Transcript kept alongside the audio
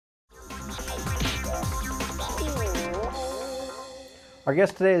Our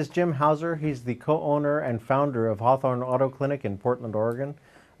guest today is Jim Hauser. He's the co-owner and founder of Hawthorne Auto Clinic in Portland, Oregon.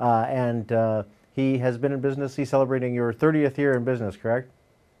 And he has been in business. He's celebrating your 30th year in business, correct?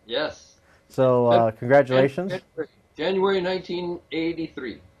 Yes. So congratulations. January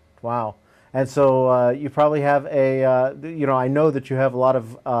 1983. Wow. And so you probably have I know that you have a lot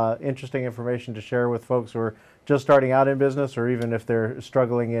of interesting information to share with folks who are just starting out in business, or even if they're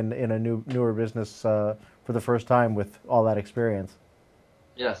struggling in a newer business for the first time with all that experience.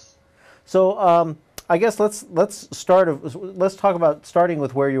 Yes. So I guess let's start. Let's talk about starting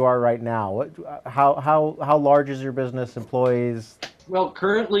with where you are right now. How large is your business? Employees? Well,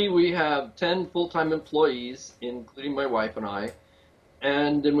 currently we have 10 full-time employees, including my wife and I,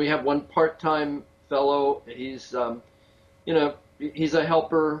 and then we have one part-time fellow. He's a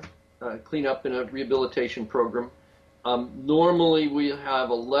helper, clean up in a rehabilitation program. Normally we have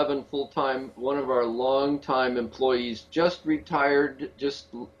 11 full-time. One of our long-time employees just retired just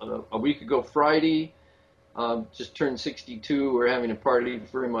a week ago Friday, just turned 62. We're having a party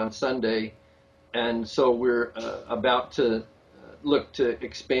for him on Sunday, and so we're about to look to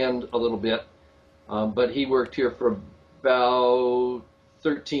expand a little bit. But he worked here for about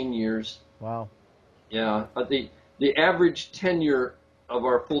 13 years. Wow. Yeah. The average tenure of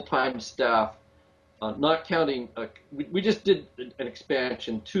our full-time staff, not counting, we just did an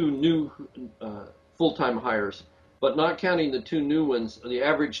expansion, 2 new full-time hires, but not counting the 2 new ones, the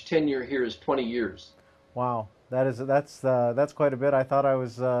average tenure here is 20 years. Wow. That's quite a bit. I thought I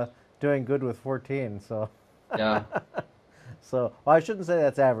was doing good with 14. So. Yeah. So well, I shouldn't say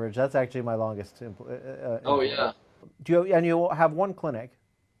that's average. That's actually my longest. Oh, yeah. You have one clinic?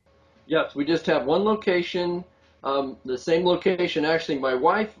 Yes, we just have one location. The same location. Actually, my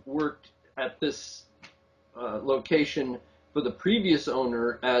wife worked at this location for the previous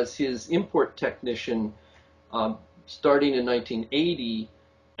owner as his import technician, starting in 1980,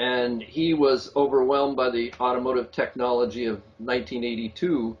 and he was overwhelmed by the automotive technology of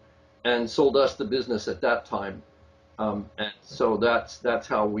 1982 and sold us the business at that time. And so that's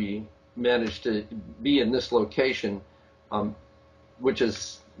how we managed to be in this location, which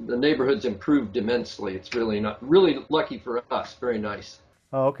is, the neighborhood's improved immensely. It's really lucky for us. Very nice.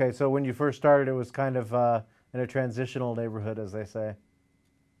 Oh, okay. So when you first started, it was kind of in a transitional neighborhood, as they say.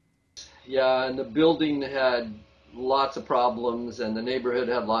 Yeah, and the building had lots of problems, and the neighborhood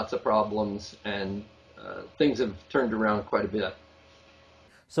had lots of problems, and things have turned around quite a bit.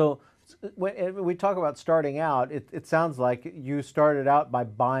 So when we talk about starting out, it sounds like you started out by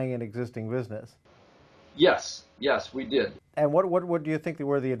buying an existing business. Yes, we did. And what do you think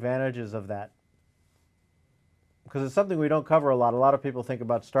were the advantages of that? Because it's something we don't cover a lot. A lot of people think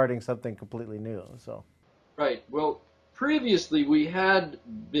about starting something completely new. So. Right. Well, previously we had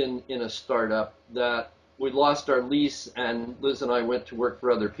been in a startup that we lost our lease, and Liz and I went to work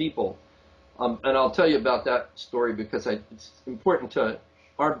for other people. And I'll tell you about that story because it's important to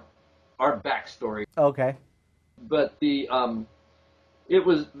our backstory. Okay. But it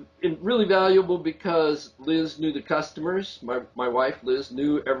was really valuable because Liz knew the customers. My wife Liz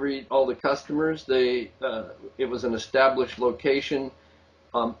knew all the customers. It was an established location.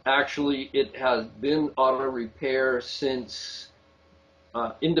 Actually, it has been auto repair since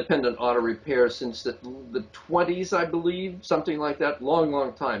independent auto repair since the 20s, I believe, something like that.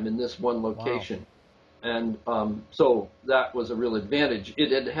 Long time in this one location. Wow. And so that was a real advantage.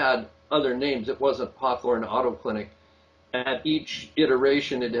 It had other names. It wasn't Hawthorne Auto Clinic. At each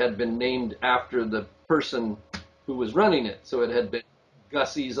iteration, it had been named after the person who was running it. So it had been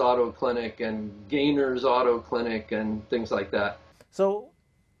Gussie's Auto Clinic and Gainer's Auto Clinic and things like that. So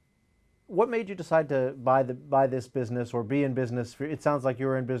what made you decide to buy this business or be in business? It sounds like you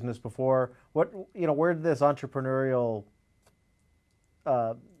were in business before. Where did this entrepreneurial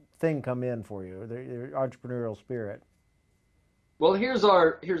thing come in for you, the entrepreneurial spirit? Well, here's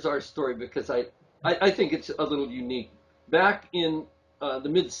our story, because I think it's a little unique. Back in the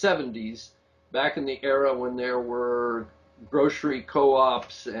mid-'70s, back in the era when there were grocery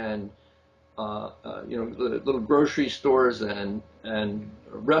co-ops and little grocery stores and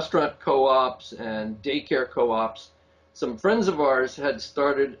restaurant co-ops and daycare co-ops, some friends of ours had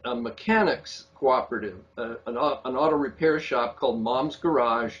started a mechanics cooperative, an auto repair shop called Mom's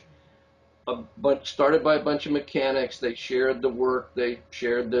Garage, started by a bunch of mechanics. They shared the work, they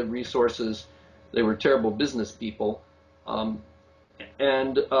shared the resources. They were terrible business people.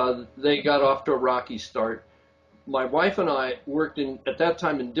 And they got off to a rocky start. My wife and I worked at that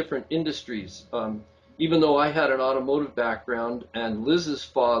time in different industries. Even though I had an automotive background, and Liz's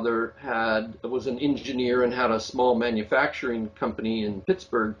father was an engineer and had a small manufacturing company in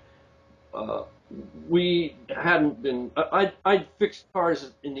Pittsburgh, uh, we hadn't been. I'd fixed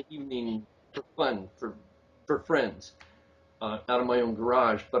cars in the evening for fun, for friends, out of my own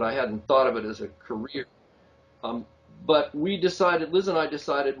garage, but I hadn't thought of it as a career. Um, but we decided, Liz and I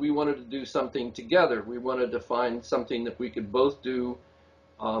decided, we wanted to do something together. We wanted to find something that we could both do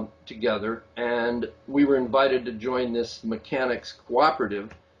together, and we were invited to join this mechanics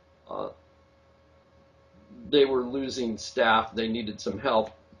cooperative. Uh, they were losing staff; they needed some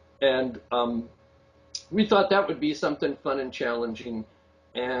help, and we thought that would be something fun and challenging.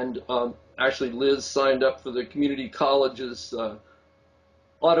 And actually, Liz signed up for the community college's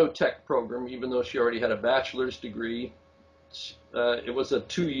auto tech program, even though she already had a bachelor's degree. It was a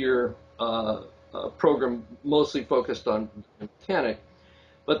 2-year program mostly focused on mechanic.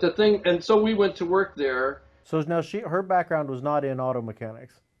 But the thing, and so we went to work there. So now her background was not in auto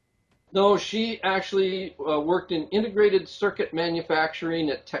mechanics. No, she actually worked in integrated circuit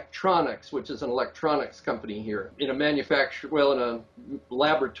manufacturing at Tektronix, which is an electronics company here, in a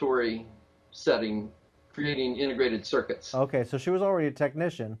laboratory setting, creating integrated circuits. Okay, so she was already a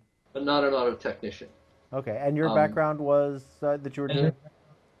technician. But not an auto technician. Okay, and your background was that you were doing?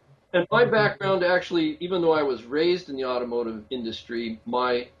 And my background, actually, even though I was raised in the automotive industry,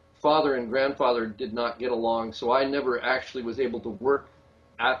 my father and grandfather did not get along, so I never actually was able to work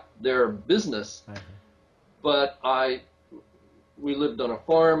at their business. But we lived on a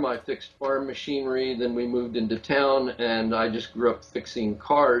farm. I fixed farm machinery. Then we moved into town, and I just grew up fixing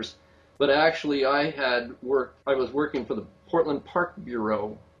cars. But actually, I was working for the Portland Park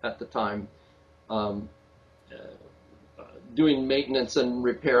Bureau at the time, doing maintenance and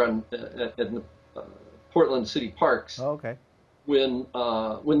repair at the Portland City Parks. Oh, okay.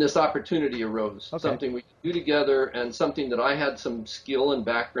 When this opportunity arose, okay. Something we could do together, and something that I had some skill and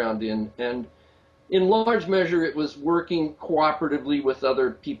background in, and in large measure, it was working cooperatively with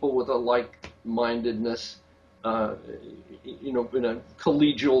other people with a like-mindedness, in a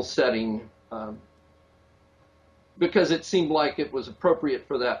collegial setting, because it seemed like it was appropriate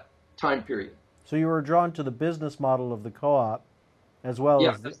for that time period. So you were drawn to the business model of the co-op as well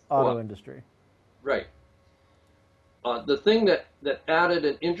as the auto industry. Right. The thing that added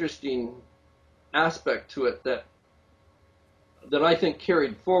an interesting aspect to it that I think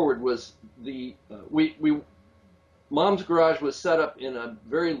carried forward was Mom's Garage was set up in a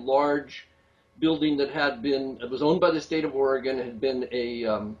very large building that it was owned by the state of Oregon. It had been a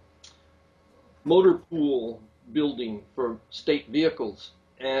motor pool building for state vehicles.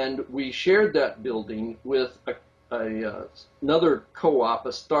 And we shared that building with another co-op,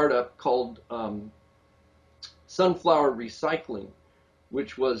 a startup called Sunflower Recycling,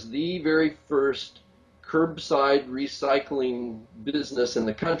 which was the very first curbside recycling business in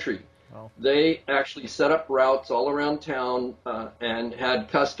the country. Wow. They actually set up routes all around town and had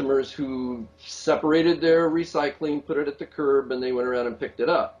customers who separated their recycling, put it at the curb, and they went around and picked it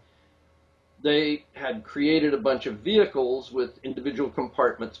up. They had created a bunch of vehicles with individual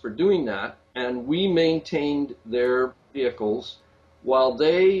compartments for doing that, and we maintained their vehicles while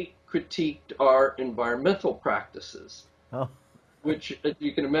they critiqued our environmental practices, which, as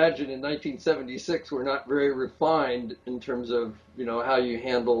you can imagine, in 1976 were not very refined in terms of how you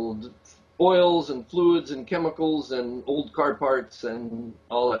handled oils and fluids and chemicals and old car parts and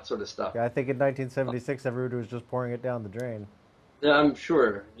all that sort of stuff. Yeah, I think in 1976 everybody was just pouring it down the drain. Yeah, I'm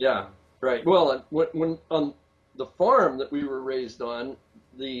sure. Yeah, right. Well, when on the farm that we were raised on,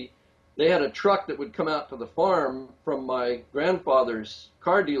 they had a truck that would come out to the farm from my grandfather's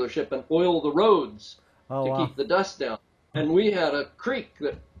car dealership and oil the roads keep the dust down. And we had a creek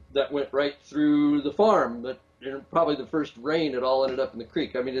that went right through the farm. But probably the first rain, it all ended up in the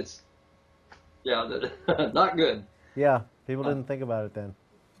creek. I mean, it's not good. Yeah, people didn't think about it then.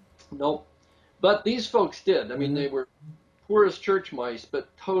 Nope. But these folks did. I mean, they were poor as church mice, but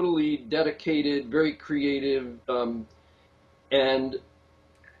totally dedicated, very creative,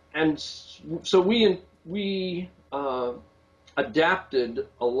 and so we adapted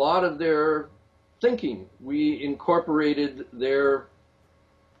a lot of their thinking. We incorporated their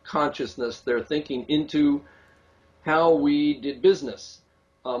consciousness, their thinking, into how we did business.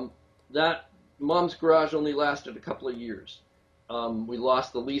 That Mom's Garage only lasted a couple of years. We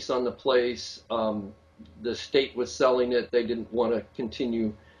lost the lease on the place. The state was selling it. They didn't want to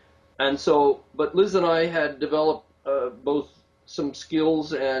continue. And so, but Liz and I had developed both some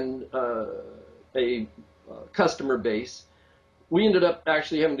skills and a customer base. We ended up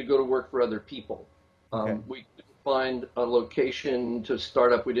actually having to go to work for other people. We couldn't find a location to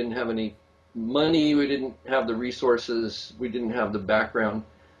start up. We didn't have any money. We didn't have the resources. We didn't have the background.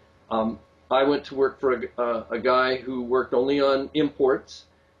 I went to work for a guy who worked only on imports.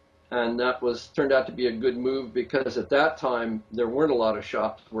 and that was turned out to be a good move because at that time there weren't a lot of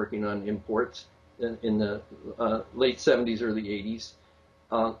shops working on imports in the late 70s, early 80s.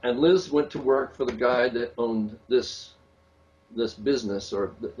 And Liz went to work for the guy that owned this business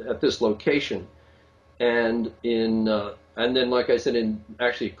or at this location. And and then, like I said, in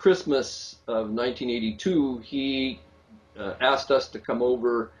actually Christmas of 1982, he asked us to come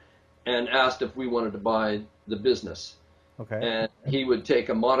over and asked if we wanted to buy the business. Okay. And he would take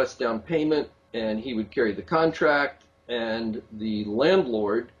a modest down payment, and he would carry the contract. And the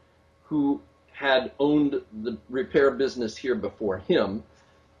landlord, who had owned the repair business here before him,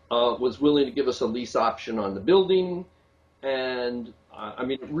 was willing to give us a lease option on the building. And I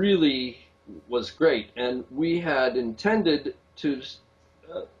mean, it really was great. And we had intended to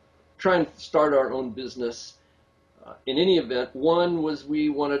try and start our own business. In any event, one was we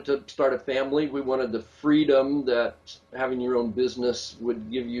wanted to start a family. We wanted the freedom that having your own business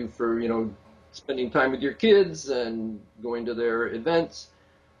would give you for, you know, spending time with your kids and going to their events.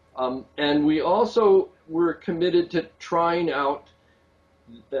 And we also were committed to trying out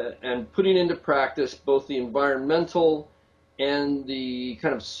and putting into practice both the environmental and the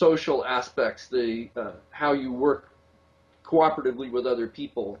kind of social aspects, the how you work cooperatively with other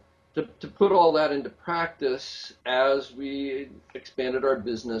people, to put all that into practice as we expanded our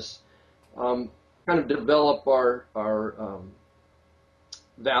business, kind of develop our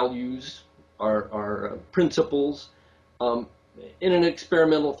values, our principles, in an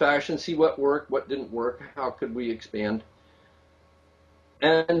experimental fashion, see what worked, what didn't work, how could we expand.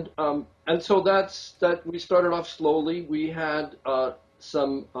 And so that we started off slowly. We had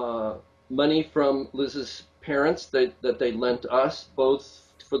some money from Liz's parents that they lent us, both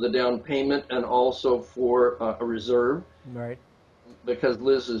for the down payment and also for a reserve. Right. Because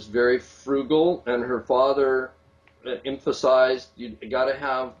Liz is very frugal, and her father emphasized you got to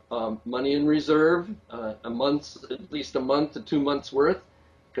have money in reserve, a month, at least a month to 2 months worth,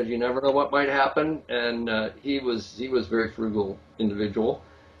 because you never know what might happen. And he was a very frugal individual,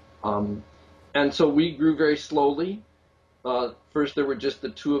 and so we grew very slowly. First, there were just the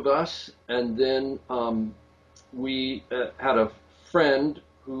two of us, and then we had a friend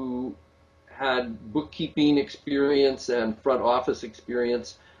who had bookkeeping experience and front office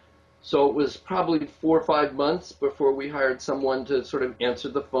experience. So it was probably 4 or 5 months before we hired someone to sort of answer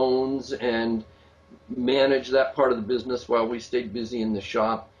the phones and manage that part of the business while we stayed busy in the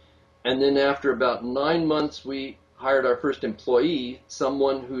shop. And then after about 9 months, we hired our first employee,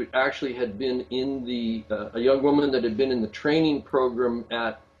 someone who actually had been in a young woman that had been in the training program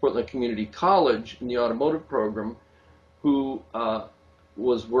at Portland Community College in the automotive program, who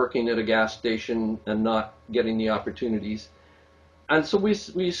was working at a gas station and not getting the opportunities. And so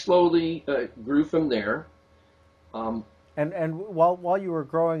we slowly grew from there. And while you were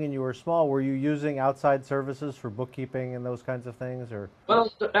growing and you were small, were you using outside services for bookkeeping and those kinds of things, or?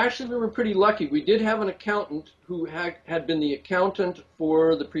 Well, actually, we were pretty lucky. We did have an accountant who had been the accountant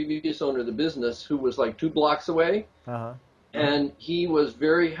for the previous owner of the business, who was like 2 blocks away. Uh-huh. And he was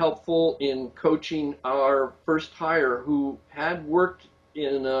very helpful in coaching our first hire, who had worked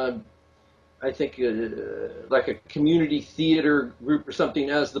in, I think, like a community theater group or something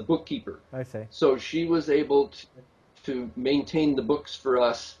as the bookkeeper. I see. So she was able to maintain the books for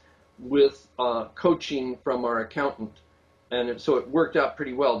us with coaching from our accountant. And so it worked out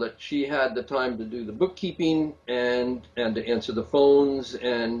pretty well that she had the time to do the bookkeeping and to answer the phones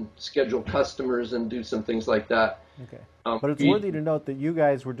and schedule customers and do some things like that. Okay. But it's worthy to note that you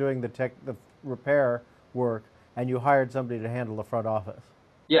guys were doing the repair work, and you hired somebody to handle the front office.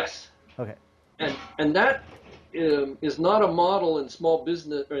 Yes. Okay. And that is not a model in small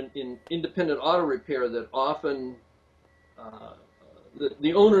business or in independent auto repair that often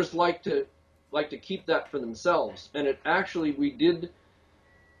the owners like to keep that for themselves. And it actually, we did,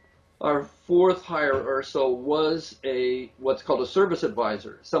 our fourth hire or so was what's called a service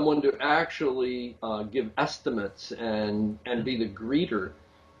advisor, someone to actually give estimates and be the greeter.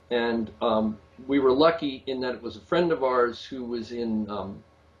 And we were lucky in that it was a friend of ours who was in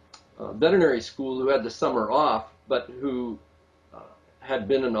veterinary school, who had the summer off, but who had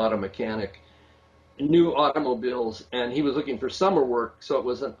been an auto mechanic, knew automobiles, and he was looking for summer work. So it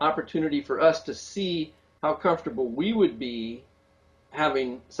was an opportunity for us to see how comfortable we would be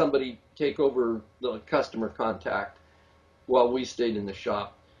having somebody take over the customer contact while we stayed in the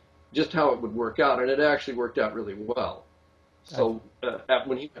shop, just how it would work out. And it actually worked out really well. So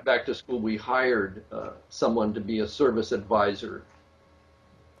when he went back to school, we hired someone to be a service advisor.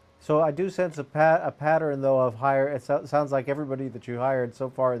 So I do sense a pattern, though, of hire. It sounds like everybody that you hired so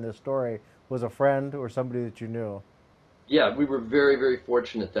far in this story was a friend or somebody that you knew. Yeah, we were very, very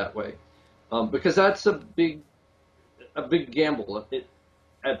fortunate that way, because that's a big gamble.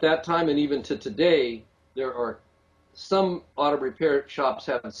 At that time and even to today, there are some auto repair shops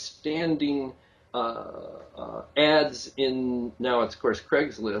have standing ads in, now it's of course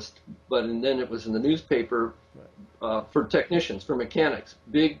Craigslist, but and then it was in the newspaper for technicians, for mechanics,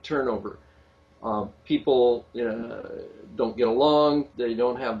 big turnover. People don't get along. They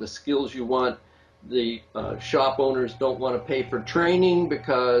don't have the skills you want. The shop owners don't want to pay for training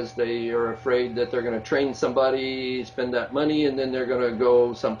because they are afraid that they're going to train somebody, spend that money, and then they're going to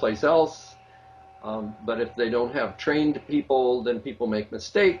go someplace else. But if they don't have trained people, then people make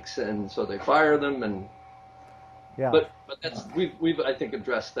mistakes, and so they fire them. And Yeah, but that's we've I think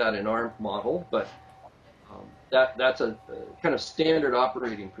addressed that in our model. But that's a kind of standard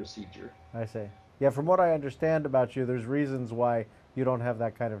operating procedure. I see. Yeah, from what I understand about you, there's reasons why you don't have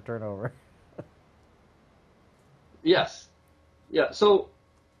that kind of turnover. Yes, yeah. So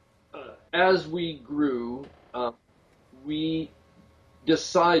as we grew, we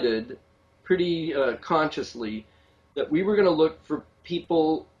decided pretty consciously that we were going to look for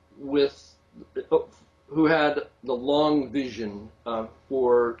people with who had the long vision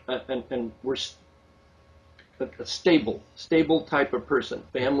for and were a stable type of person,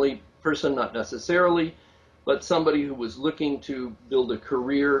 family person, not necessarily, but somebody who was looking to build a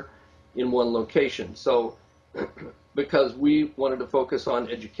career in one location. So because we wanted to focus on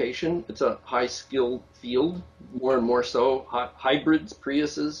education, it's a high-skilled field, more and more so. Hybrids,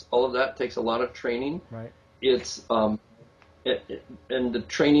 Priuses, all of that takes a lot of training. Right. It's and the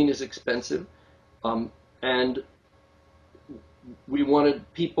training is expensive, and we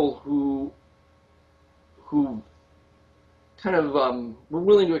wanted people who kind of were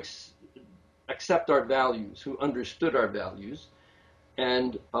willing to accept our values, who understood our values,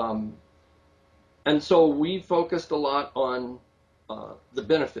 and so we focused a lot on the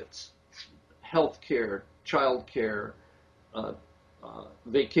benefits, health care, child care,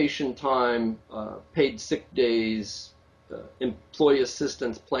 vacation time, paid sick days, employee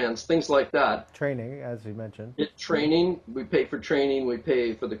assistance plans, things like that. Training, as you mentioned. Training, we pay for training, we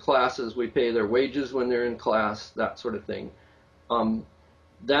pay for the classes, we pay their wages when they're in class, that sort of thing.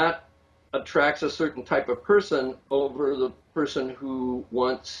 That attracts a certain type of person over the person who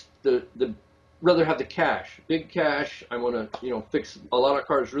wants the rather have the cash, big cash. I want to fix a lot of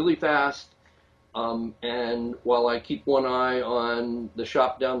cars really fast. And while I keep one eye on the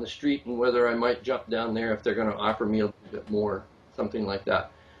shop down the street and whether I might jump down there if they're going to offer me a little bit more, something like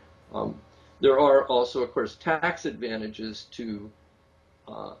that. There are also, of course, tax advantages to,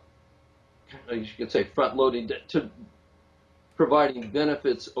 you could say, front-loading, to providing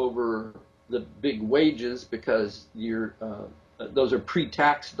benefits over the big wages because those are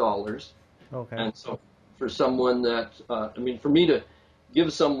pre-tax dollars. Okay. And so for someone that, for me to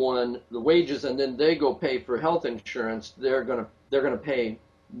give someone the wages and then they go pay for health insurance, they're gonna pay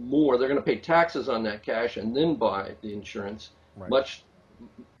more. They're gonna pay taxes on that cash and then buy the insurance. Right.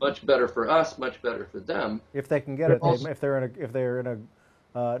 Much better for us, much better for them. If they can get it, if they're in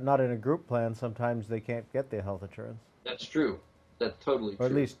a not in a group plan, sometimes they can't get the health insurance. That's true. That's totally true. Or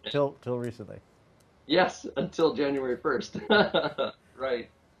at least till recently. Yes, until January 1st. Right.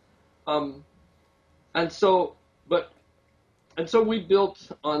 And so we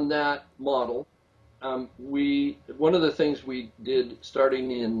built on that model. One of the things we did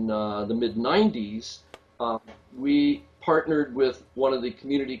starting in the mid 90s, we partnered with one of the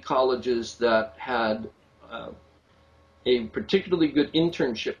community colleges that had a particularly good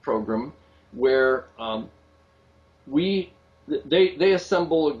internship program where they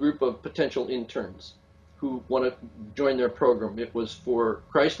assemble a group of potential interns who want to join their program. It was for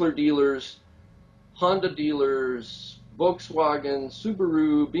Chrysler dealers, Honda dealers, Volkswagen,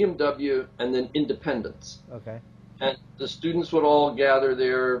 Subaru, BMW, and then independents. Okay. And the students would all gather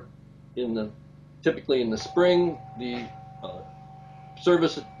there typically in the spring. The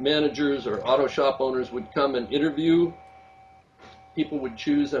service managers or auto shop owners would come and interview. People would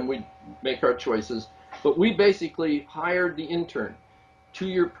choose and we'd make our choices. But we basically hired the intern,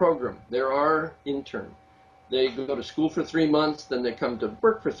 2-year program. They're our intern. They go to school for 3 months, then they come to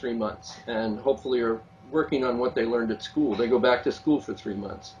work for 3 months, and hopefully are working on what they learned at school. They go back to school for 3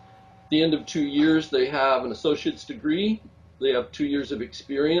 months. At the end of 2 years, they have an associate's degree. They have 2 years of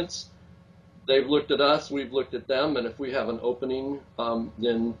experience. They've looked at us, we've looked at them, and if we have an opening,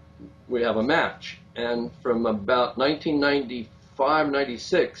 then we have a match. And from about 1995,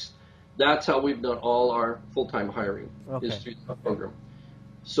 96, that's how we've done all our full-time hiring, is through the program.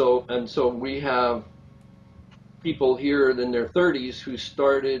 So we have people here in their 30s who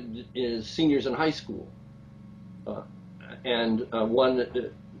started as seniors in high school. and one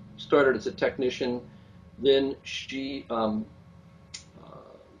that started as a technician. Then she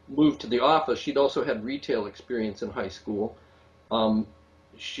moved to the office. She'd also had retail experience in high school.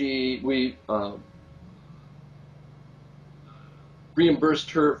 We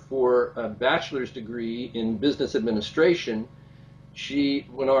reimbursed her for a bachelor's degree in business administration.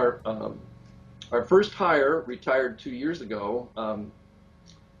 When our first hire retired 2 years ago,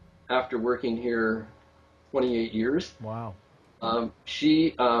 after working here 28 years. Wow.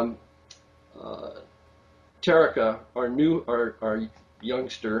 Tarika, our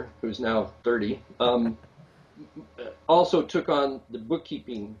youngster, who's now 30, also took on the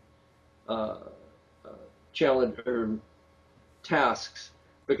bookkeeping challenge or tasks,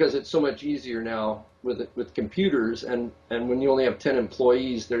 because it's so much easier now with computers, and when you only have 10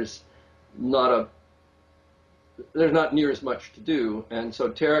 employees, there's not near as much to do. And so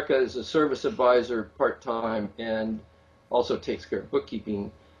Tarika is a service advisor part-time and also takes care of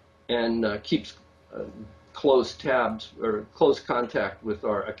bookkeeping and keeps close tabs or close contact with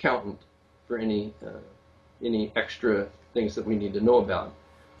our accountant for any extra things that we need to know about.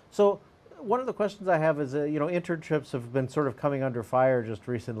 So one of the questions I have is, internships have been sort of coming under fire just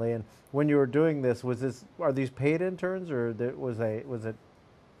recently. And when you were doing this, are these paid interns, or was it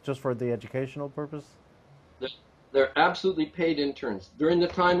just for the educational purpose? They're absolutely paid interns during the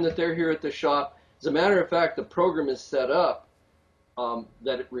time that they're here at the shop. As a matter of fact, the program is set up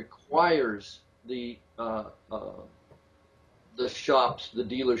that it requires the shops, the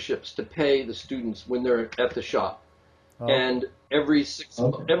dealerships, to pay the students when they're at the shop. Oh. And every 6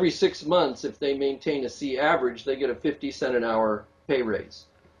 months, if they maintain a C average, they get a 50 cents an hour pay raise.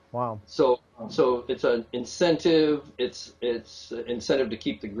 Wow. So it's an incentive. It's an incentive to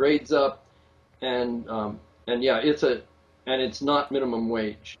keep the grades up, and yeah, it's not minimum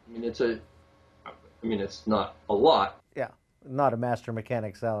wage. I mean, it's not a lot. Yeah, not a master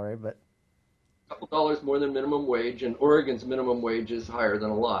mechanic salary, but a couple dollars more than minimum wage, and Oregon's minimum wage is higher than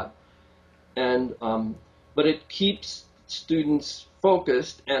a lot. And but it keeps students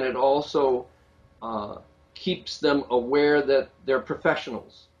focused, and it also keeps them aware that they're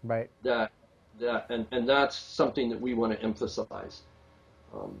professionals. Right. And that's something that we want to emphasize.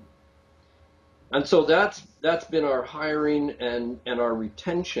 And so that's been our hiring and our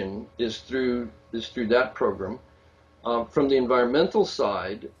retention is through that program. From the environmental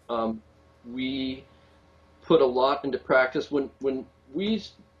side, we put a lot into practice. When we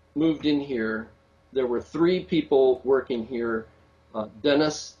moved in here, there were 3 people working here.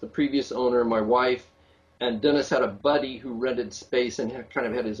 Dennis, the previous owner, my wife, and Dennis had a buddy who rented space and kind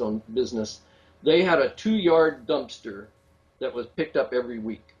of had his own business. They had a 2-yard dumpster that was picked up every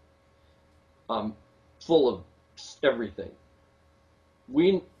week, full of everything.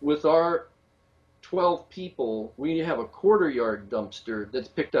 With our 12 people, we have a 1/4-yard dumpster that's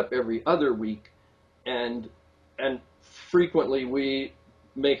picked up every other week, and frequently we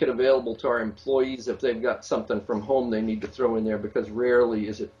make it available to our employees if they've got something from home they need to throw in there, because rarely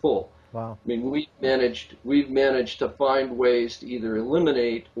is it full. Wow. I mean, we've managed to find ways to either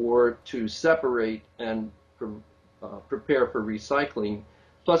eliminate or to separate and prepare for recycling.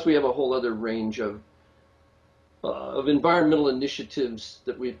 Plus, we have a whole other range of environmental initiatives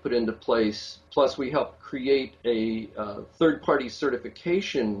that we've put into place. Plus, we helped create a third-party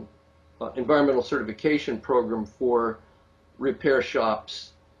certification, environmental certification program for repair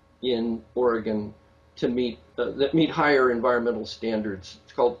shops in Oregon that meet higher environmental standards.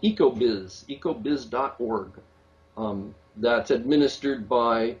 It's called EcoBiz, ecobiz.org. That's administered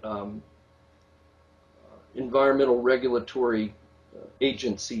by environmental regulatory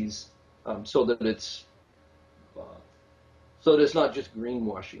agencies, so that it's not just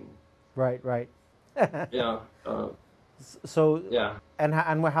greenwashing. Right. Yeah. So yeah. And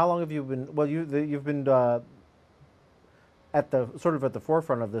how long have you been? Well, you've been at the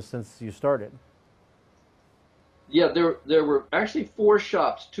forefront of this since you started. Yeah, there were actually 4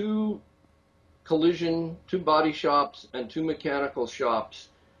 shops, 2 body shops, and 2 mechanical shops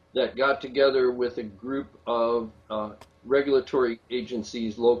that got together with a group of regulatory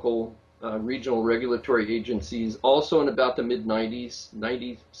agencies, local, regional regulatory agencies, also in about the mid-90s,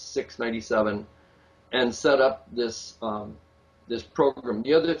 96, 97, and set up this program.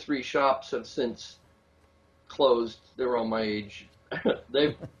 The other 3 shops have since closed. They're all my age.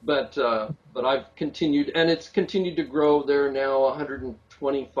 But I've continued, and it's continued to grow. There are now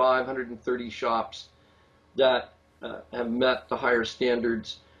 125, 130 shops that have met the higher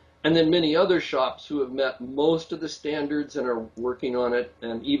standards, and then many other shops who have met most of the standards and are working on it.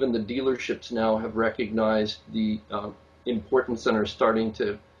 And even the dealerships now have recognized the importance and are starting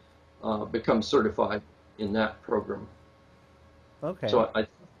to become certified in that program. Okay. So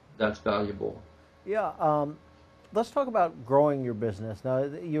that's valuable. Yeah. Let's talk about growing your business. Now,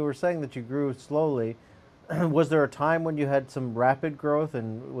 you were saying that you grew slowly. Was there a time when you had some rapid growth,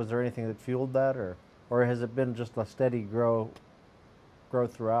 and was there anything that fueled that, or has it been just a steady growth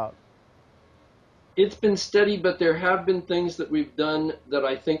throughout? It's been steady, but there have been things that we've done that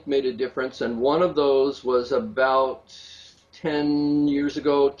I think made a difference. And one of those was about 10 years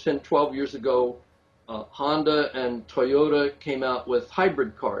ago, 10, 12 years ago, Honda and Toyota came out with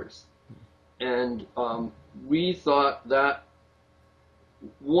hybrid cars. And we thought that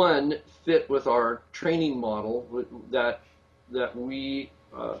one fit with our training model that we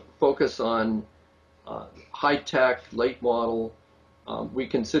focus on high tech, late model. We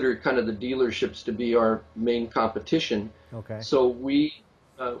consider kind of the dealerships to be our main competition. Okay. So we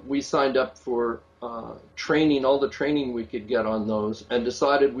signed up for training, all the training we could get on those, and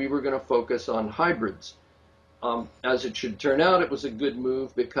decided we were going to focus on hybrids. As it should turn out, it was a good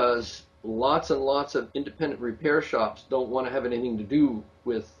move because lots and lots of independent repair shops don't want to have anything to do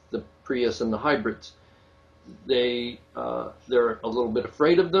with the Prius and the hybrids. They're a little bit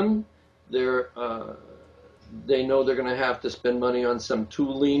afraid of them. They're they know they're going to have to spend money on some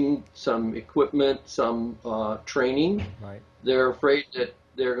tooling, some equipment, some training. Right. They're afraid that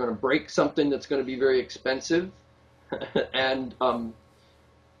they're going to break something that's going to be very expensive, and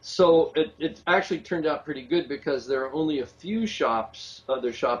so it actually turned out pretty good because there are only a few shops,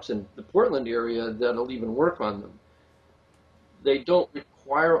 other shops in the Portland area that'll even work on them. They don't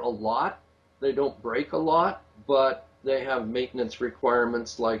require a lot, they don't break a lot, but they have maintenance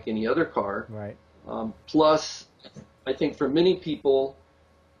requirements like any other car. Right. Plus, I think for many people,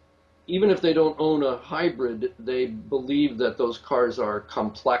 even if they don't own a hybrid, they believe that those cars are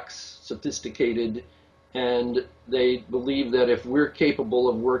complex, sophisticated, and they believe that if we're capable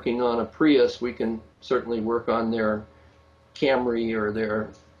of working on a Prius, we can certainly work on their Camry or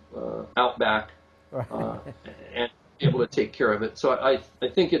their Outback uh, Right. and be able to take care of it. So I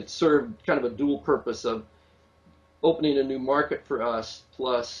think it served kind of a dual purpose of opening a new market for us,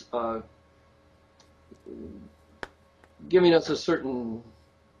 plus giving us a certain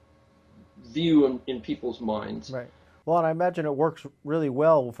view in people's minds. Right. Well, and I imagine it works really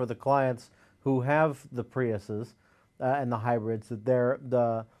well for the clients who have the Priuses and the hybrids. That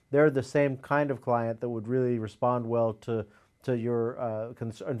they're the same kind of client that would really respond well to your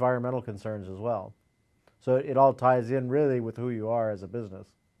environmental concerns as well. So it all ties in really with who you are as a business,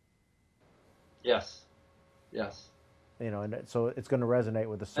 Yes, yes, and so it's going to resonate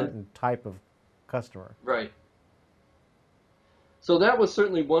with a and certain type of customer. right. So that was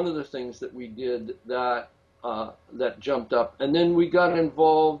certainly one of the things that we did that jumped up, and then we got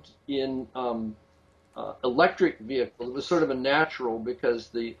involved in electric vehicles. It was sort of a natural because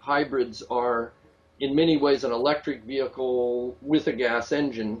the hybrids are, in many ways, an electric vehicle with a gas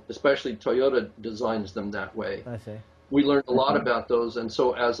engine. Especially Toyota designs them that way. I see. We learned a lot about those, and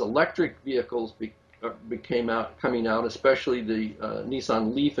so as electric vehicles became coming out, especially the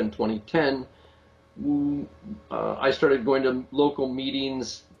Nissan Leaf in 2010. I started going to local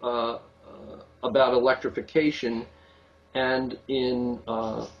meetings about electrification, and in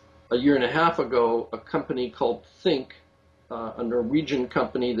a year and a half ago, a company called Think, a Norwegian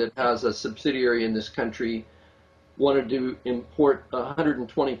company that has a subsidiary in this country, wanted to import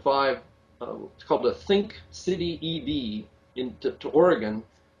 125. It's called a Think City EV to Oregon,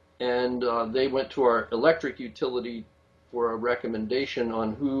 and they went to our electric utility for a recommendation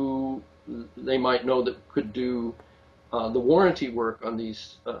on who they might know that could do the warranty work on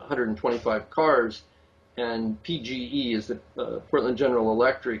these 125 cars, and PGE, is the Portland General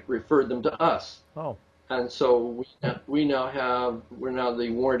Electric, referred them to us. Oh, And so we're now the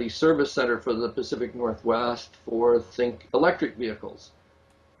warranty service center for the Pacific Northwest for Think electric vehicles,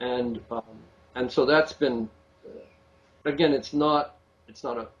 and so that's been, again, it's not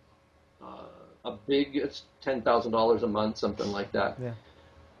a big, it's $10,000 a month, something like that. yeah.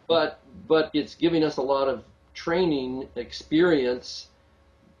 But it's giving us a lot of training experience.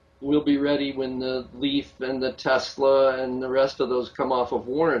 We'll be ready when the Leaf and the Tesla and the rest of those come off of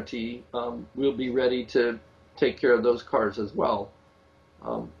warranty. We'll be ready to take care of those cars as well.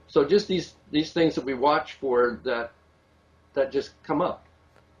 So just these things that we watch for that just come up.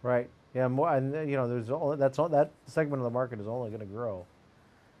 Right. Yeah. More, and there's only that's all, that segment of the market is only going to grow.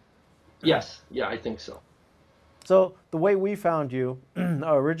 Yes, yeah, I think so. So the way we found you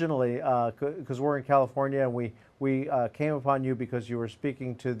originally, because we're in California, and we came upon you because you were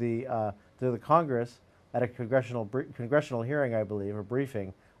speaking to the Congress at a congressional hearing, I believe, a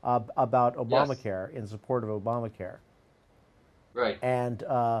briefing about Yes, Obamacare, in support of Obamacare. right. And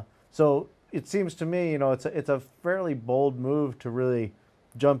so it seems to me, it's a fairly bold move to really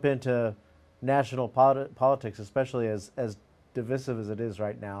jump into national politics, especially as divisive as it is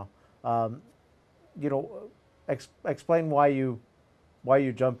right now. Um, you know, explain why you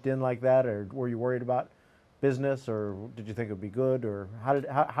jumped in like that, or were you worried about business, or did you think it would be good, or how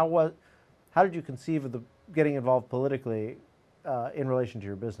did you conceive of the getting involved politically in relation to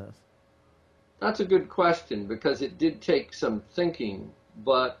your business? That's a good question because it did take some thinking.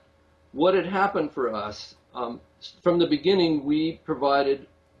 But what had happened for us from the beginning, we provided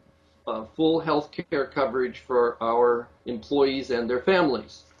full health care coverage for our employees and their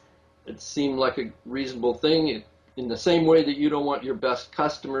families. It seemed like a reasonable thing. In the same way that you don't want your best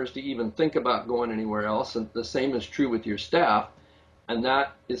customers to even think about going anywhere else, and the same is true with your staff, and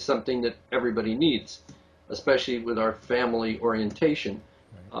that is something that everybody needs, especially with our family orientation.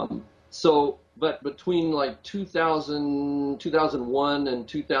 But between like 2000, 2001 and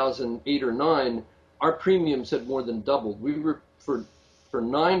 2008 or 9, our premiums had more than doubled. We were for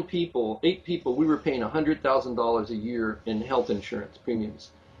 8 people, we were paying $100,000 a year in health insurance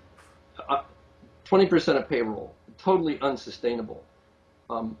premiums. 20% of payroll, totally unsustainable.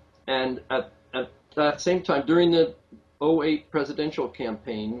 And at that same time, during the '08 presidential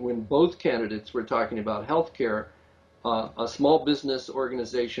campaign, when both candidates were talking about health care, a small business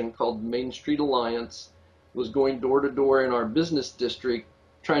organization called Main Street Alliance was going door to door in our business district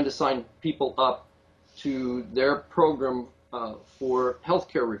trying to sign people up to their program for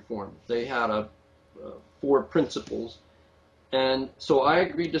healthcare reform. They had 4 principles. And so I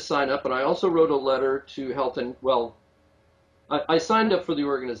agreed to sign up, and I also wrote a letter to I signed up for the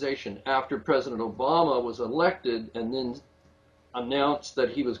organization after President Obama was elected and then announced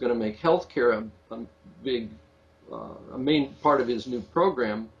that he was going to make healthcare a main part of his new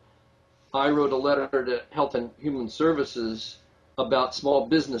program. I wrote a letter to Health and Human Services about small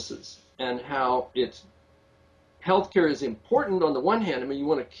businesses and how healthcare is important on the one hand. I mean, you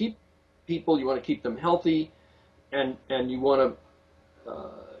want to keep people, you want to keep them healthy, and you want to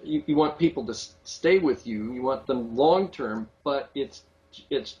you want people to stay with you. You want them long term, but it's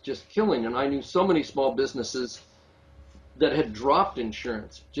just killing. And I knew so many small businesses that had dropped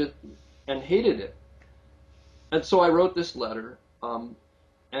insurance and hated it. And so I wrote this letter,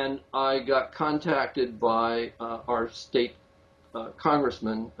 and I got contacted by our state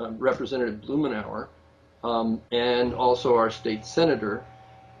congressman, Representative Blumenauer, and also our state senator,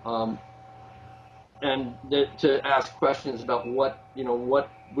 and to ask questions about what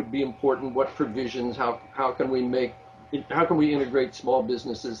would be important, what provisions, how can we integrate small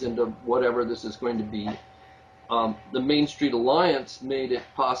businesses into whatever this is going to be. The Main Street Alliance made it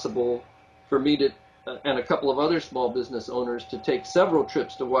possible for me to and a couple of other small business owners to take several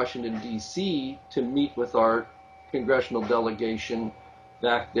trips to Washington, D.C. to meet with our congressional delegation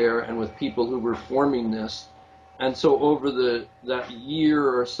back there and with people who were forming this. And so over that year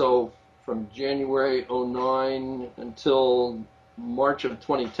or so, from January '09 until March of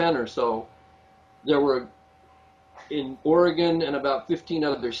 2010 or so, there were in Oregon and about 15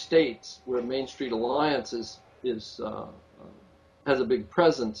 other states where Main Street Alliance has a big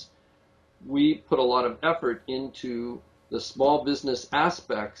presence. We put a lot of effort into the small business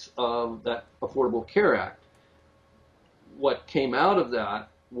aspects of that Affordable Care Act. What came out of that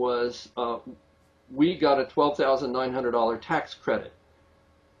was we got a $12,900 tax credit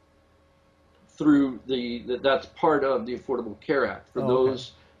through that's part of the Affordable Care Act for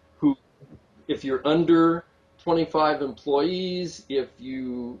those who, if you're under 25 employees, if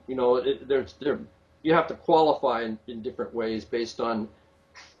you have to qualify in different ways based on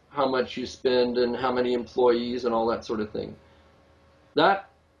how much you spend and how many employees and all that sort of thing.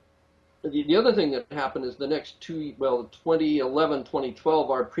 The other thing that happened is the next 2011,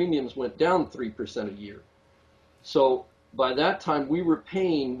 2012, our premiums went down 3% a year. So by that time, we were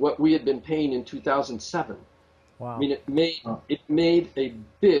paying what we had been paying in 2007. Wow. I mean, it made a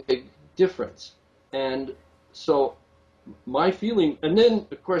big difference. And so my feeling, and then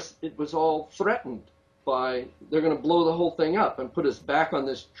of course it was all threatened by they're going to blow the whole thing up and put us back on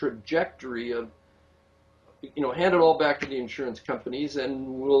this trajectory of, hand it all back to the insurance companies and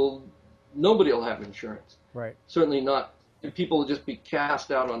nobody will have insurance. Right. Certainly not. People will just be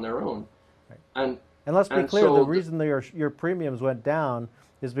cast out on their own. Right. And let's be clear, the reason your premiums went down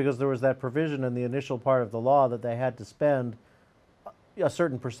is because there was that provision in the initial part of the law that they had to spend a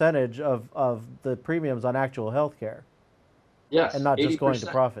certain percentage of the premiums on actual health care. Yes. And not 80%. Just going to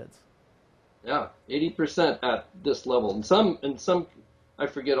profits. Yeah, 80% at this level. And some I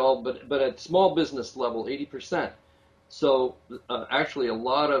forget all, but at small business level, 80%. So actually there were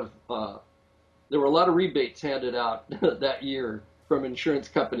a lot of rebates handed out that year from insurance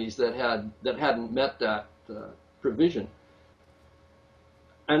companies that hadn't met that provision.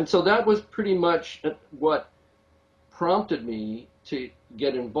 And so that was pretty much what prompted me to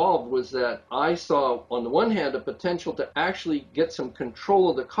get involved, was that I saw, on the one hand, a potential to actually get some control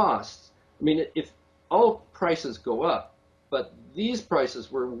of the costs. I mean, if all prices go up, but these prices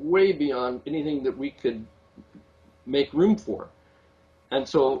were way beyond anything that we could make room for. And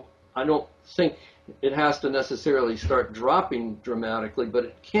so I don't think it has to necessarily start dropping dramatically, but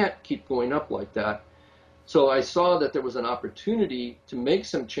it can't keep going up like that. So I saw that there was an opportunity to make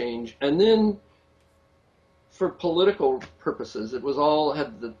some change, and then for political purposes, it was all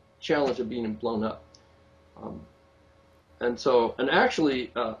had the challenge of being blown up. And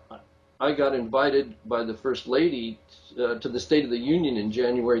actually, I got invited by the First Lady to the State of the Union in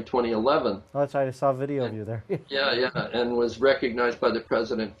January 2011. Oh, that's right. I saw a video of you there. Yeah, and was recognized by the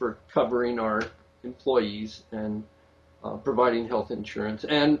President for covering our employees and providing health insurance,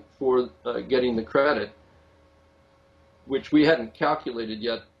 and for getting the credit, which we hadn't calculated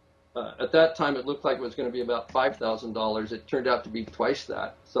yet. At that time, it looked like it was going to be about $5,000. It turned out to be twice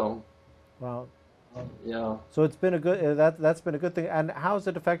that. So, wow. Yeah. So it's been a good that's been a good thing. And how has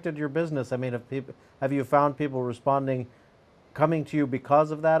it affected your business? I mean, have you found people responding, coming to you because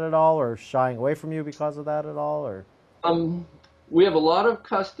of that at all, or shying away from you because of that at all, or? We have a lot of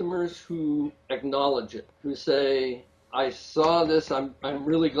customers who acknowledge it, who say, "I saw this. I'm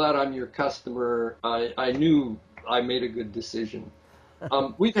really glad I'm your customer. I knew I made a good decision."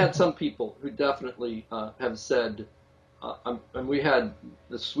 We've had some people who definitely have said, and we had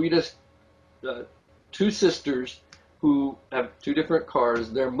the sweetest two sisters who have two different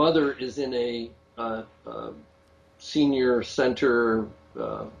cars. Their mother is in a senior center.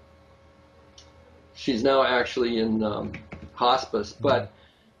 She's now actually in hospice, but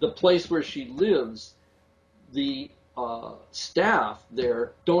the place where she lives, the staff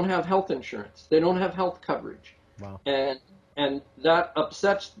there don't have health insurance. They don't have health coverage. Wow. And that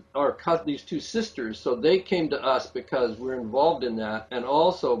upsets these two sisters. So they came to us because we're involved in that, and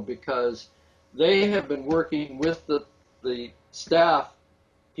also because they have been working with the staff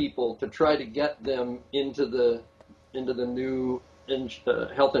people to try to get them into the new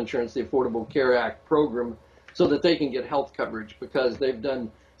health insurance, the Affordable Care Act program, so that they can get health coverage, because they've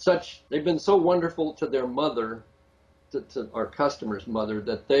been so wonderful to their mother, to our customer's mother,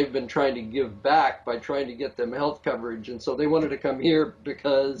 that they've been trying to give back by trying to get them health coverage. And so they wanted to come here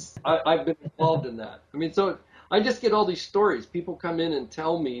because I've been involved in that. I mean, so I just get all these stories. People come in and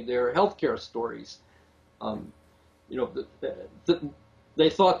tell me their healthcare stories. They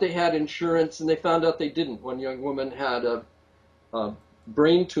thought they had insurance and they found out they didn't. One young woman had a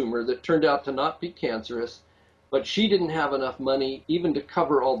brain tumor that turned out to not be cancerous, but she didn't have enough money even to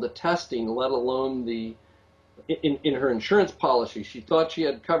cover all the testing, let alone in her insurance policy. She thought she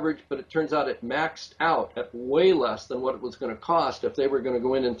had coverage, but it turns out it maxed out at way less than what it was going to cost if they were going to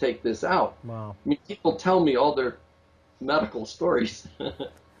go in and take this out. Wow. I mean, people tell me all their medical stories.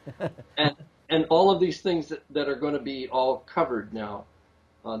 and all of these things that are going to be all covered now.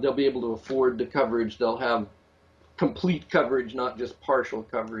 They'll be able to afford the coverage. They'll have complete coverage, not just partial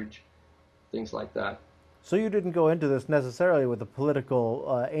coverage, things like that. So you didn't go into this necessarily with a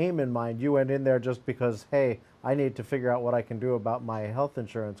political aim in mind. You went in there just because, hey, I need to figure out what I can do about my health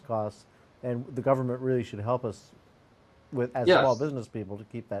insurance costs, and the government really should help us as Yes. small business people to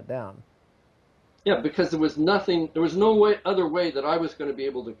keep that down. Yeah, because there was no other way that I was going to be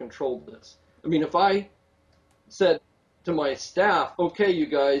able to control this. I mean, if I said to my staff, okay, you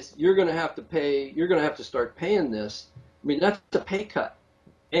guys, you're going to have to start paying this. I mean, that's a pay cut.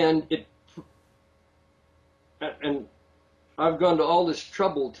 And I've gone to all this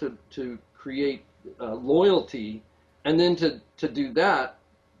trouble to create loyalty, and then to do that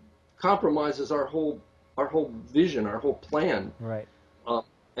compromises our whole vision, our whole plan. Right.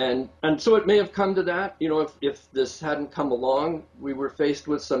 And so it may have come to that. You know, if this hadn't come along, we were faced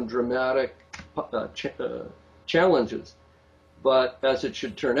with some dramatic challenges. But as it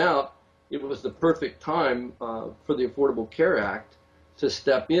should turn out, it was the perfect time for the Affordable Care Act to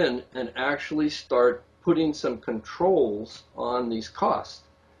step in and actually start putting some controls on these costs.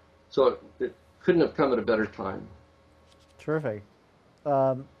 So it couldn't have come at a better time. Terrific.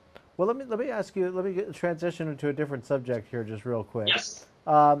 Well, let me ask you. Let me transition into a different subject here, just real quick. Yes.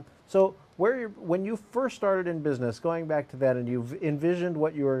 So when you first started in business, going back to that, and you've envisioned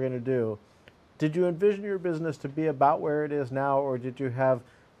what you were going to do, did you envision your business to be about where it is now, or did you have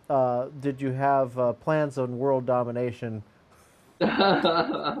plans on world domination?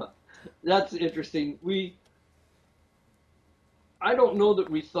 That's interesting. I don't know that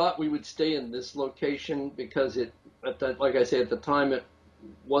we thought we would stay in this location, because like I say, at the time it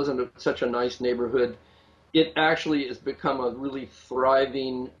wasn't such a nice neighborhood. It actually has become a really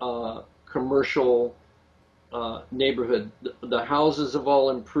thriving commercial neighborhood. The houses have all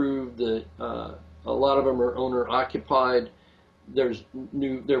improved. A lot of them are owner occupied. There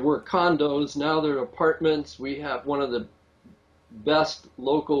were condos. Now there are apartments. We have one of the best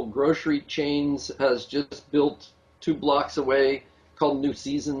local grocery chains has just built 2 blocks away called New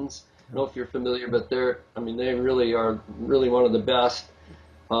Seasons. I don't know if you're familiar, but they really are really one of the best.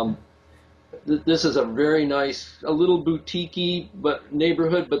 This is a very nice, a little boutique-y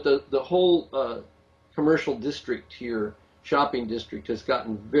neighborhood, but the whole commercial district here, shopping district, has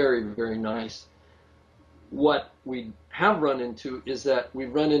gotten very, very nice. What we have run into is that we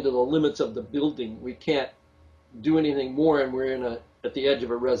run into the limits of the building. We can't do anything more, and we're at the edge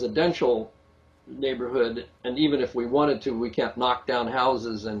of a residential neighborhood, and even if we wanted to, we can't knock down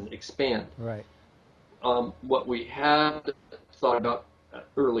houses and expand. Right. What we had thought about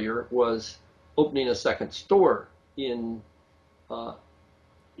earlier was opening a second store in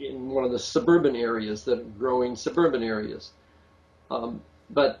one of the suburban areas, that are growing suburban areas.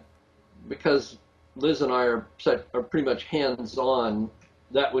 But because Liz and I are pretty much hands-on,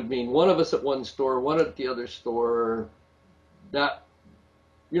 that would mean one of us at one store, one at the other store. That,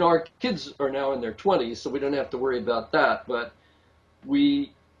 our kids are now in their 20s, so we don't have to worry about that. But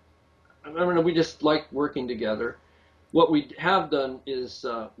we just like working together. What we have done is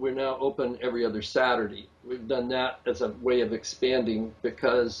we're now open every other Saturday. We've done that as a way of expanding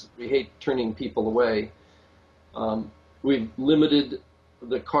because we hate turning people away. We've limited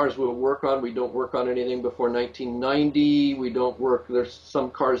the cars we'll work on. We don't work on anything before 1990. There's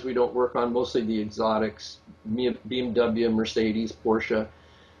some cars we don't work on, mostly the exotics, BMW, Mercedes, Porsche.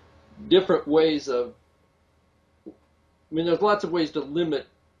 Different ways there's lots of ways to limit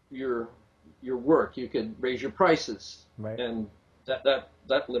your work. You could raise your prices, right, and that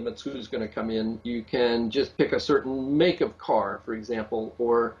limits who's going to come in. You can just pick a certain make of car, for example,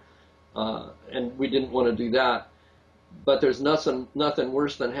 and we didn't want to do that. But there's nothing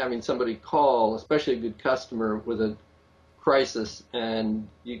worse than having somebody call, especially a good customer, with a crisis, and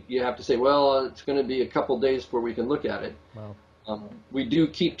you have to say, well, it's going to be a couple days before we can look at it. Wow. We do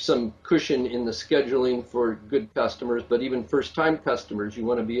keep some cushion in the scheduling for good customers, but even first-time customers, you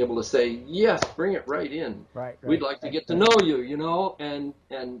want to be able to say, yes, bring it right in. Right. We'd like to get to know you,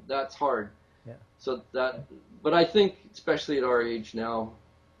 and that's hard. Yeah. But I think, especially at our age now,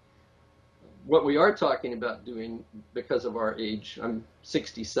 what we are talking about doing, because of our age, I'm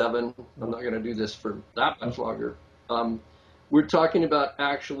 67, I'm not going to do this for that much longer. We're talking about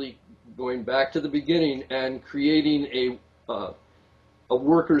actually going back to the beginning and creating a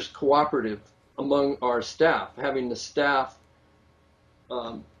workers' cooperative among our staff, having the staff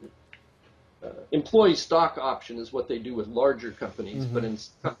employee stock option is what they do with larger companies, but in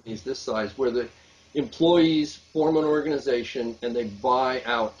companies this size, where the employees form an organization and they buy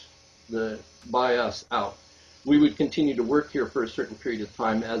us out. We would continue to work here for a certain period of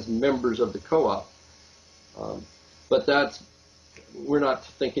time as members of the co-op, but we're not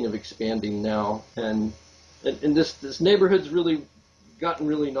thinking of expanding now. And this neighborhood's really gotten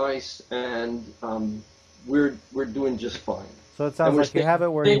really nice, and we're doing just fine. So it sounds like you have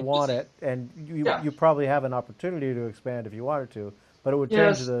it where you want it, and you probably have an opportunity to expand if you wanted to, but it would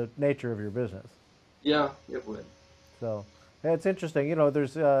change the nature of your business. Yeah, it would. So it's interesting.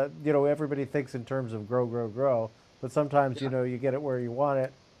 There's everybody thinks in terms of grow, but sometimes you get it where you want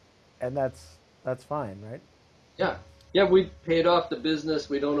it, and that's fine, right? Yeah. We paid off the business.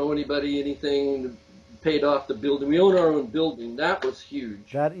 We don't owe anybody anything. Paid off the building. We own our own building. That was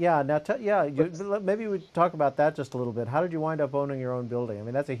huge. Maybe we talk about that just a little bit. How did you wind up owning your own building? I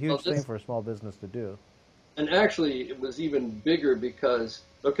mean, that's a huge thing for a small business to do. And actually, it was even bigger because,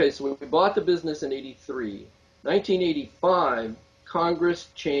 so when we bought the business in 1983, 1985, Congress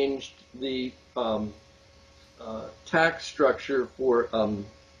changed the tax structure for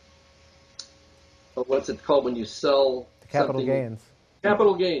what's it called when you sell capital gains.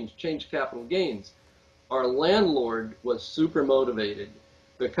 Capital gains, changed capital gains. Our landlord was super motivated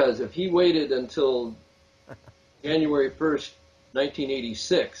because if he waited until January 1st,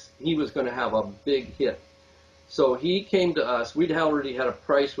 1986, he was going to have a big hit. So he came to us. We'd already had a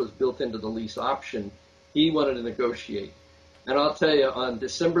price was built into the lease option. He wanted to negotiate. And I'll tell you, on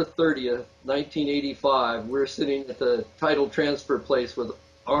December 30th, 1985, we're sitting at the title transfer place with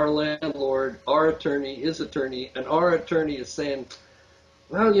our landlord, our attorney, his attorney, and our attorney is saying,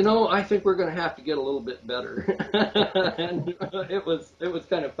 well, I think we're going to have to get a little bit better. And it was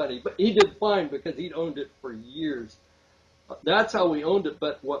kind of funny. But he did fine because he'd owned it for years. That's how we owned it.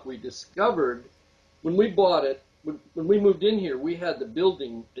 But what we discovered when we bought it, when we moved in here, we had the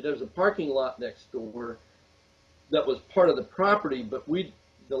building. There was a parking lot next door that was part of the property, but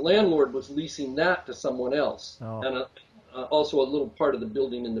the landlord was leasing that to someone else, Oh. and also a little part of the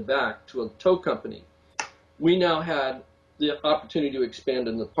building in the back to a tow company. We now had the opportunity to expand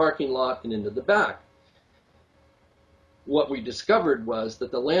in the parking lot and into the back. What we discovered was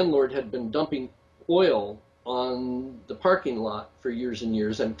that the landlord had been dumping oil on the parking lot for years and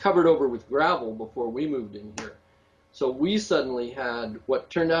years and covered over with gravel before we moved in here. So we suddenly had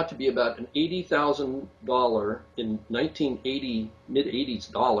what turned out to be about an $80,000 in 1980,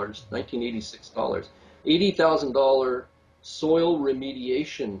 mid-80s dollars, 1986 dollars, $80,000 soil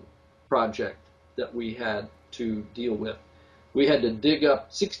remediation project that we had to deal with. We had to dig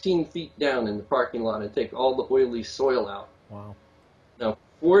up 16 feet down in the parking lot and take all the oily soil out. Wow. Now,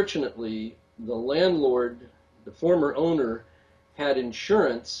 fortunately, the landlord, the former owner, had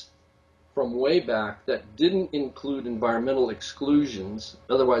insurance from way back that didn't include environmental exclusions.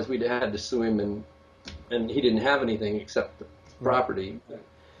 Otherwise, we'd have had to sue him, and he didn't have anything except the property.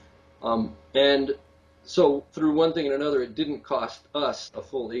 And so through one thing and another, it didn't cost us a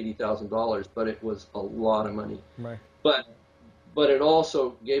full $80,000, but it was a lot of money. Right. But it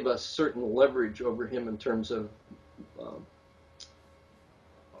also gave us certain leverage over him in terms of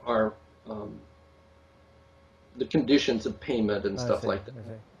our the conditions of payment and stuff like that.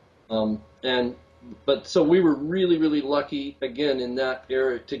 But so we were really, really lucky again in that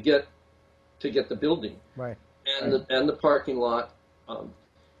area to get the building, right, and the parking lot.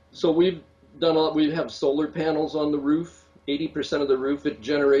 So we have solar panels on the roof. 80% of the roof. It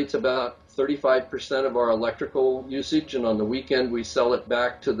generates about 35% of our electrical usage, and on the weekend we sell it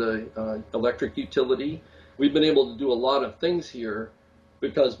back to the electric utility. We've been able to do a lot of things here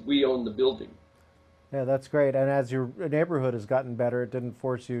because we own the building. Yeah, that's great. And as your neighborhood has gotten better, it didn't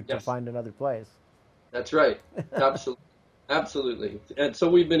force you to find another place. That's right. Absolutely. Absolutely. And so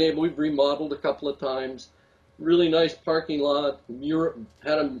we've remodeled a couple of times. Really nice parking lot.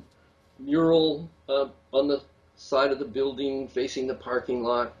 Had a mural on the side of the building facing the parking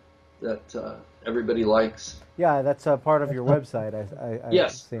lot that everybody likes. Yeah, that's a part of your website.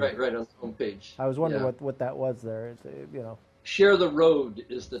 Yes, right on the homepage. I was wondering what that was there. Share the Road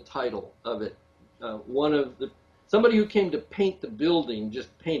is the title of it. Somebody who came to paint the building,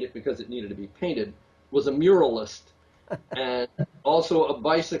 just paint it because it needed to be painted, was a muralist and also a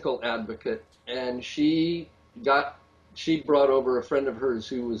bicycle advocate. And she brought over a friend of hers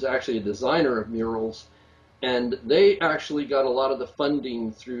who was actually a designer of murals. And they actually got a lot of the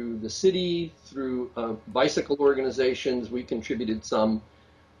funding through the city, through bicycle organizations. We contributed some.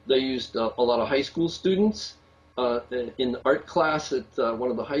 They used a lot of high school students in the art class at one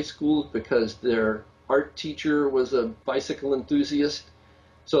of the high schools because their art teacher was a bicycle enthusiast.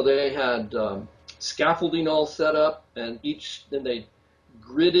 So they had scaffolding all set up, and they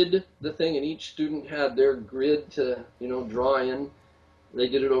gridded the thing, and each student had their grid to draw in. They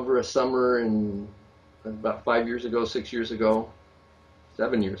did it over a summer and about 5 years ago, 6 years ago,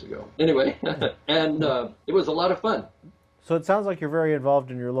 7 years ago. Anyway, and it was a lot of fun. So it sounds like you're very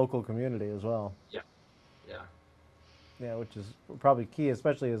involved in your local community as well. Yeah, which is probably key,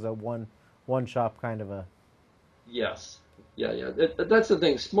 especially as a one shop kind of a. Yes. Yeah. That's the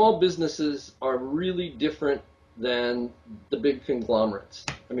thing. Small businesses are really different than the big conglomerates.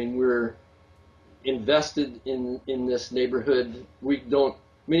 I mean, we're invested in this neighborhood.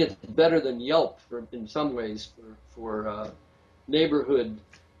 It's better than Yelp in some ways for neighborhood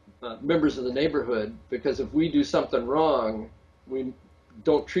members of the neighborhood, because if we do something wrong, we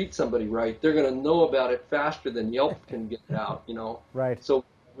don't treat somebody right, they're going to know about it faster than Yelp can get it out. Right. So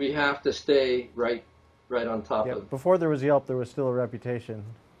we have to stay right on top of. Before there was Yelp, there was still a reputation.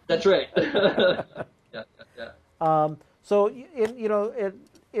 That's right. Yeah. So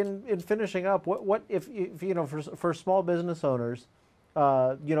in finishing up, what if for small business owners,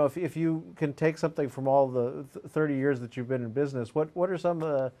 if you can take something from all the 30 years that you've been in business, what are some of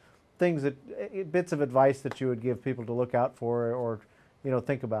the things bits of advice that you would give people to look out for or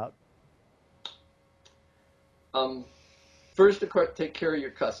think about? First, take care of your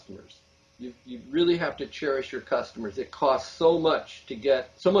customers. You really have to cherish your customers. It costs so much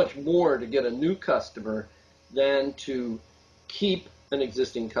more to get a new customer than to keep an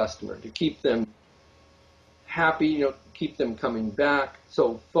existing customer, to keep them happy, keep them coming back.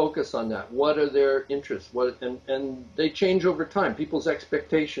 So focus on that. What are their interests? And they change over time. People's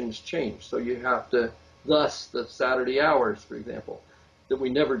expectations change. So you have to, thus the Saturday hours, for example, that we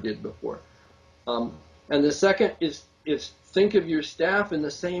never did before. And the second is think of your staff in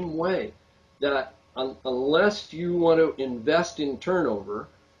the same way, that unless you want to invest in turnover,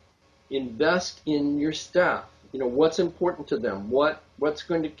 invest in your staff. what's important to them, what's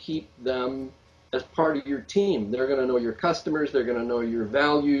going to keep them as part of your team. They're going to know your customers, they're going to know your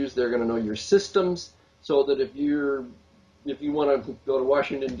values, they're going to know your systems, so that if you want to go to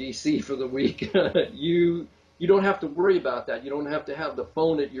Washington D.C. for the week, you don't have to worry about that. You don't have to have the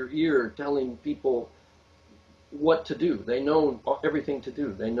phone at your ear telling people what to do. They know everything to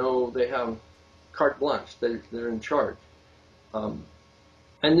do. They know they have carte blanche. They're in charge. And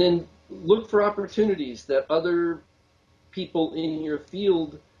then look for opportunities that other people in your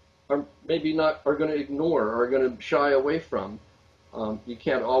field are maybe not are going to ignore or are going to shy away from. You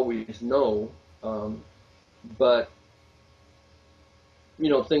can't always know, but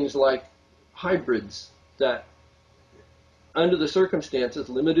things like hybrids that, under the circumstances,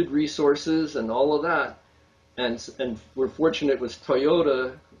 limited resources and all of that, and we're fortunate with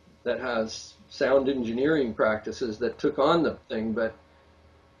Toyota that has sound engineering practices that took on the thing, but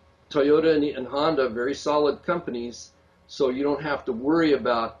Toyota and Honda, very solid companies, so you don't have to worry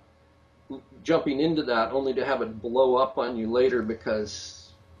about jumping into that only to have it blow up on you later because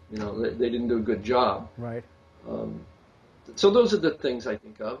they didn't do a good job. Right. So those are the things I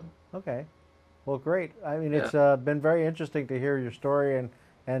think of. Okay. Well, great. I mean, Yeah. it's been very interesting to hear your story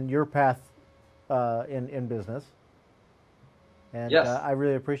and your path in business. And Yes. I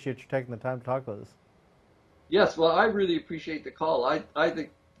really appreciate you taking the time to talk with us. Yes, well, I really appreciate the call. I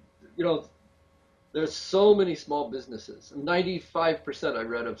think, there's so many small businesses. 95% I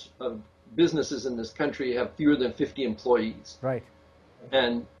read of businesses in this country have fewer than 50 employees. Right.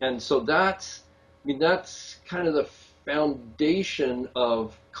 And so that's kind of the foundation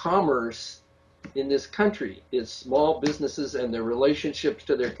of commerce in this country, is small businesses and their relationships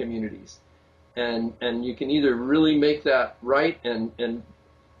to their communities. And you can either really make that right and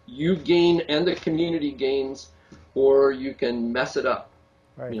you gain and the community gains, or you can mess it up.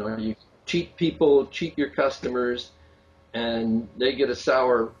 Right. You cheat people, cheat your customers, and they get a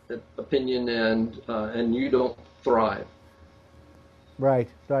sour opinion, and you don't thrive. Right.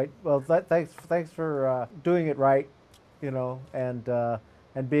 Right. Well, thanks for doing it right,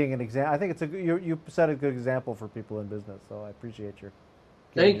 and being an example. I think you set a good example for people in business. So I appreciate your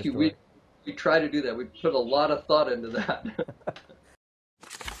giving Thank your you. story. We try to do that. We put a lot of thought into that.